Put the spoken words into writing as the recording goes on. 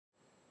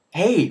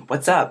Hey,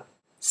 what's up?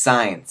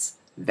 Science.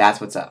 That's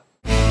what's up.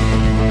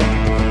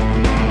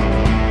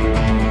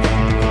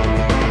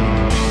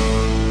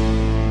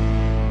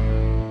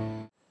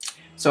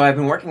 So I've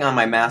been working on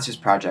my master's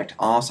project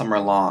all summer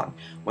long,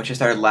 which I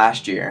started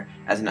last year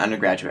as an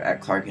undergraduate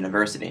at Clark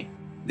University.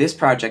 This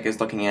project is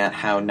looking at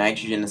how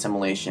nitrogen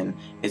assimilation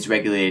is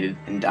regulated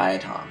in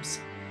diatoms.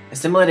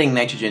 Assimilating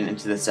nitrogen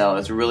into the cell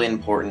is really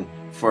important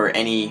for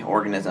any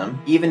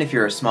organism, even if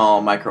you're a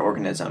small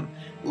microorganism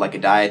like a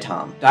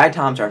diatom.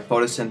 Diatoms are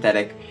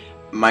photosynthetic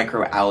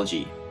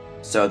microalgae,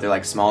 so they're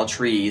like small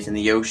trees in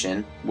the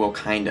ocean, well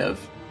kind of.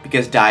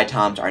 Because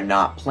diatoms are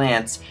not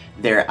plants,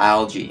 they're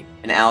algae.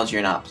 And algae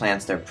are not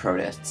plants, they're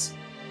protists.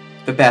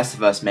 The best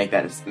of us make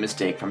that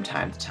mistake from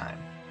time to time.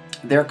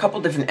 There are a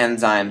couple different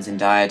enzymes in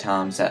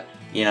diatoms that,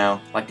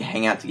 like to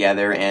hang out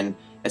together and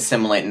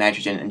assimilate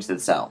nitrogen into the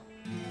cell.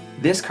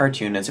 This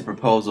cartoon is a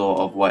proposal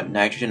of what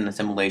nitrogen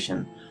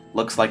assimilation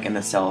looks like in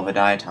the cell of a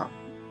diatom.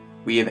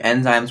 We have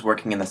enzymes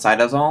working in the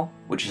cytosol,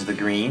 which is the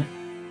green,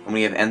 and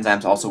we have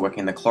enzymes also working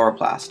in the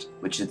chloroplast,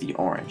 which is the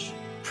orange.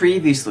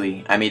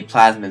 Previously, I made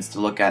plasmids to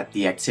look at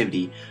the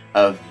activity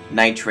of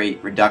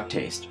nitrate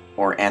reductase,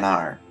 or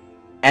NR.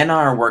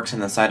 NR works in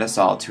the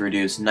cytosol to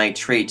reduce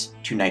nitrate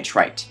to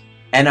nitrite.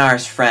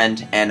 NR's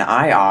friend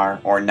NIR,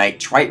 or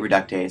nitrite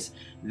reductase,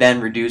 then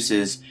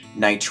reduces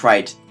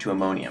nitrite to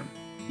ammonium.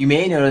 You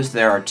may notice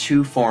there are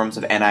two forms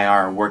of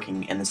NIR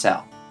working in the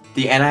cell.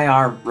 The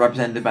NIR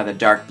represented by the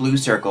dark blue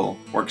circle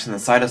works in the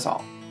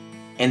cytosol,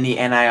 and the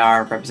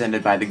NIR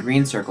represented by the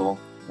green circle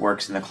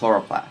works in the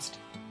chloroplast.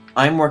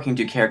 I'm working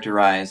to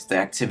characterize the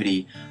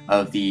activity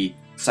of the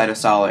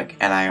cytosolic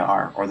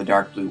NIR, or the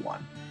dark blue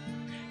one.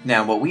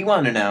 Now, what we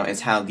want to know is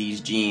how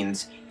these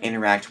genes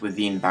interact with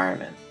the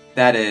environment.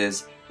 That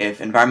is, if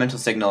environmental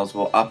signals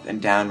will up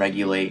and down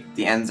regulate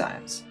the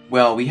enzymes.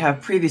 Well, we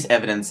have previous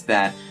evidence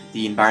that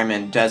the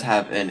environment does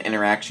have an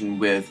interaction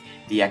with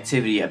the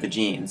activity of the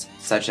genes,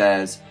 such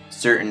as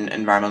certain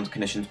environmental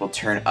conditions will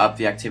turn up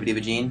the activity of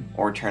a gene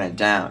or turn it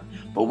down.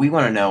 But we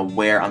want to know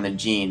where on the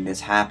gene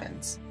this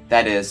happens.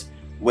 That is,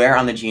 where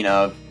on the gene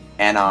of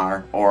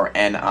NR or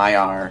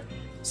NIR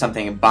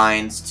something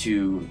binds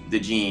to the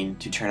gene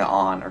to turn it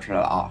on or turn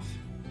it off.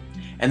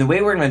 And the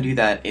way we're going to do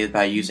that is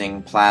by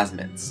using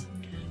plasmids.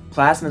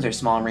 Plasmids are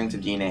small rings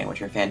of DNA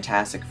which are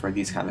fantastic for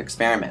these kind of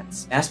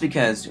experiments. That's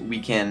because we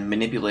can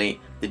manipulate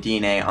the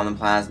DNA on the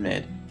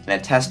plasmid in a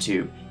test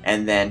tube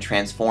and then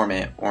transform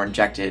it or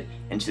inject it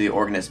into the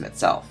organism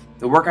itself.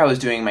 The work I was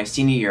doing my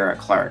senior year at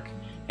Clark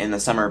in the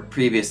summer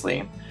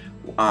previously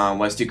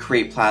was to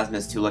create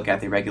plasmids to look at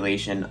the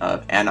regulation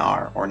of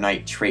NR, or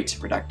nitrate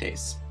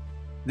reductase.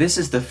 This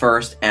is the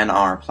first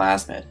NR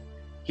plasmid.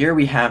 Here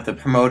we have the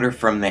promoter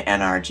from the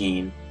NR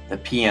gene, the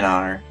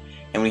PNR,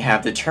 and we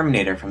have the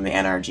terminator from the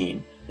NR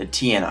gene, the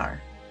TNR.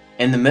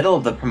 In the middle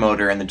of the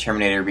promoter and the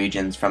terminator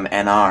regions from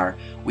NR,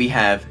 we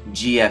have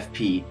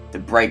GFP, the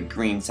bright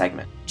green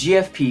segment.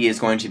 GFP is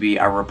going to be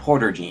our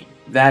reporter gene.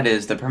 That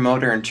is, the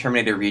promoter and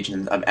terminator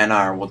regions of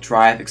NR will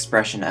drive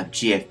expression of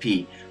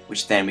GFP,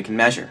 which then we can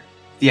measure.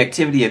 The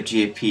activity of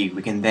GFP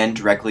we can then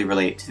directly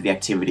relate to the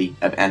activity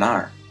of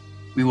NR.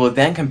 We will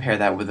then compare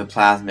that with a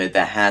plasmid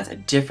that has a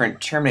different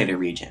terminator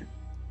region.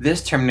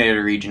 This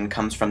terminator region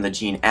comes from the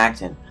gene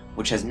actin,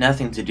 which has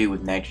nothing to do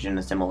with nitrogen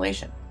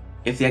assimilation.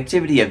 If the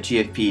activity of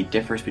GFP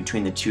differs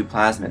between the two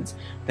plasmids,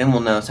 then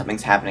we'll know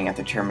something's happening at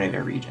the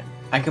terminator region.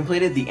 I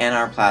completed the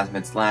NR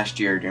plasmids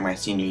last year during my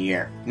senior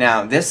year.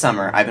 Now, this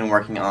summer I've been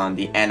working on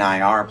the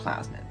NIR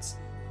plasmids.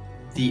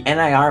 The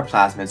NIR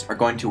plasmids are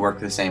going to work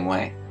the same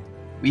way.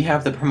 We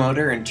have the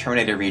promoter and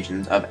terminator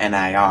regions of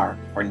NIR,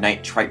 or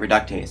nitrite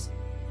reductase,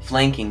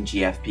 flanking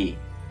GFP.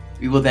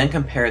 We will then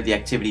compare the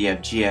activity of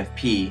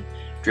GFP,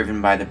 driven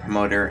by the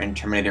promoter and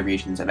terminator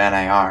regions of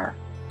NIR,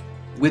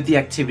 with the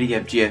activity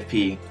of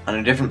GFP on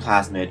a different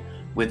plasmid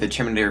with the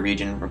terminator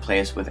region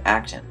replaced with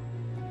actin.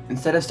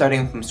 Instead of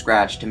starting from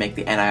scratch to make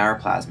the NIR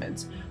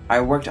plasmids,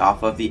 I worked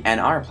off of the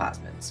NR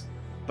plasmids.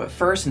 But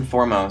first and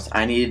foremost,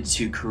 I needed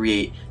to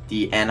create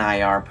the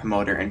NIR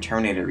promoter and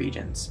terminator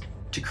regions.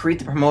 To create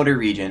the promoter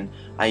region,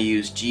 I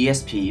used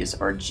GSPs,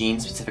 or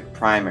gene-specific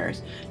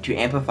primers, to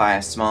amplify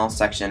a small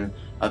section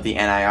of the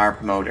NIR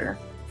promoter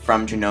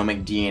from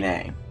genomic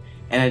DNA.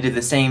 And I did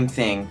the same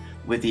thing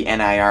with the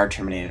NIR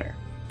terminator.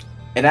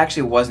 It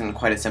actually wasn't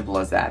quite as simple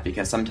as that,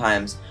 because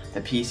sometimes the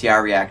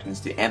PCR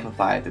reactions to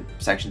amplify the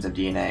sections of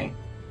DNA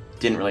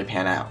didn't really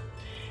pan out.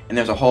 And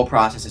there's a whole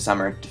process this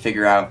summer to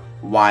figure out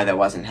why that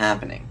wasn't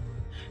happening.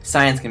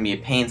 Science can be a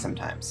pain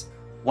sometimes.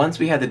 Once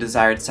we had the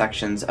desired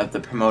sections of the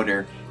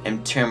promoter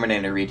and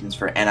terminator regions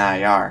for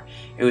NIR,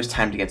 it was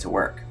time to get to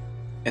work.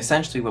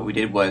 Essentially what we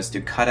did was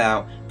to cut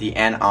out the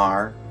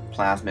NR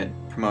plasmid,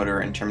 promoter,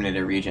 and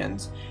terminator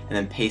regions, and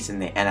then paste in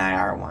the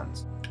NIR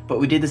ones. But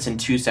we did this in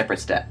two separate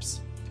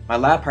steps. My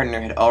lab partner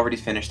had already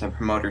finished the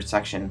promoter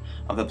section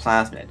of the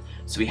plasmid,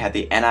 so we had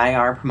the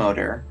NIR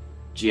promoter,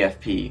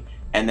 GFP,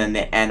 and then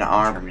the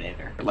NR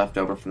terminator left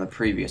over from the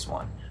previous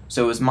one.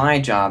 So it was my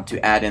job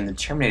to add in the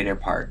terminator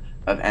part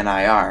of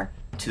NIR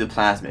to the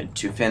plasmid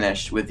to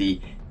finish with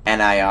the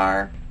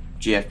NIR,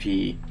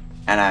 GFP,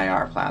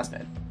 NIR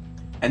plasmid.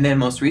 And then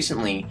most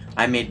recently,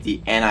 I made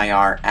the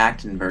NIR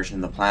actin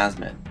version of the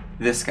plasmid,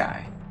 this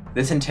guy.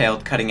 This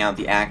entailed cutting out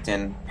the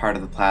actin part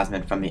of the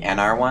plasmid from the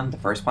NR one, the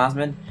first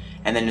plasmid,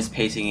 and then just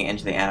pasting it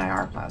into the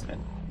NIR plasmid.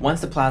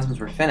 Once the plasmids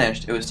were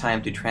finished, it was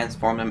time to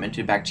transform them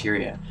into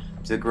bacteria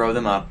to grow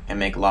them up and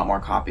make a lot more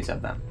copies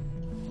of them.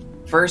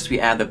 First, we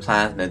add the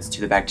plasmids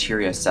to the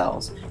bacteria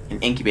cells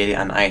and incubate it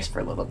on ice for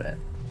a little bit.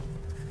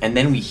 And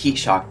then we heat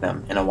shock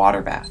them in a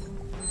water bath.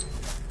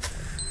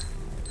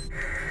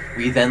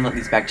 We then let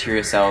these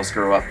bacteria cells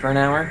grow up for an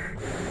hour,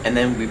 and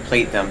then we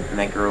plate them and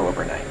they grow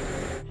overnight.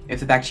 If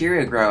the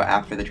bacteria grow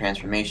after the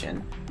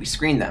transformation, we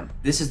screen them.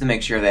 This is to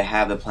make sure they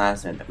have the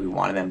plasmid that we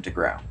wanted them to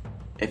grow.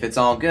 If it's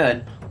all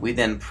good, we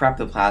then prep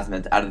the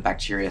plasmids out of the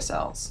bacteria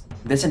cells.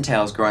 This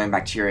entails growing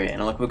bacteria in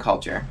a liquid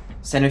culture,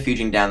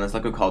 centrifuging down this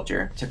liquid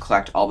culture to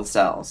collect all the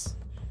cells,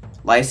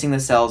 lysing the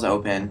cells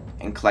open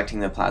and collecting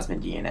the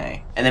plasmid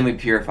DNA, and then we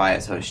purify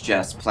it so it's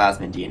just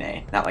plasmid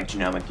DNA, not like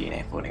genomic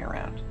DNA floating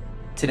around.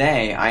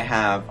 Today, I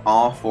have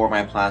all 4 of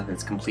my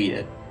plasmids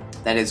completed,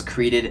 that is,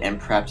 created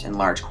and prepped in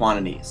large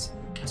quantities.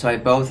 So I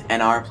have both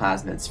NR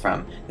plasmids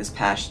from this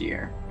past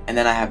year, and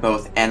then I have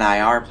both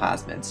NIR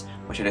plasmids,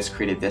 which I just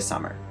created this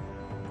summer.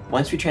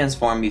 Once we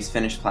transform these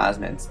finished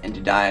plasmids into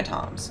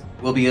diatoms,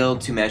 we'll be able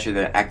to measure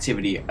the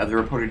activity of the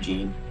reporter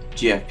gene,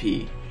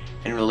 GFP,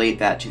 and relate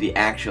that to the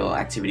actual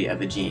activity of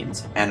the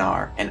genes,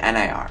 NR and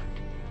NIR.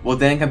 We'll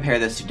then compare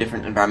this to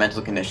different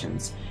environmental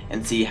conditions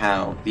and see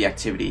how the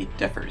activity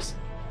differs.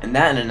 And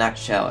that, in a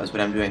nutshell, is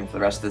what I'm doing for the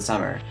rest of the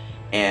summer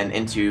and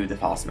into the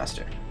fall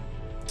semester.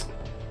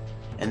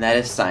 And that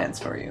is science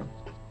for you.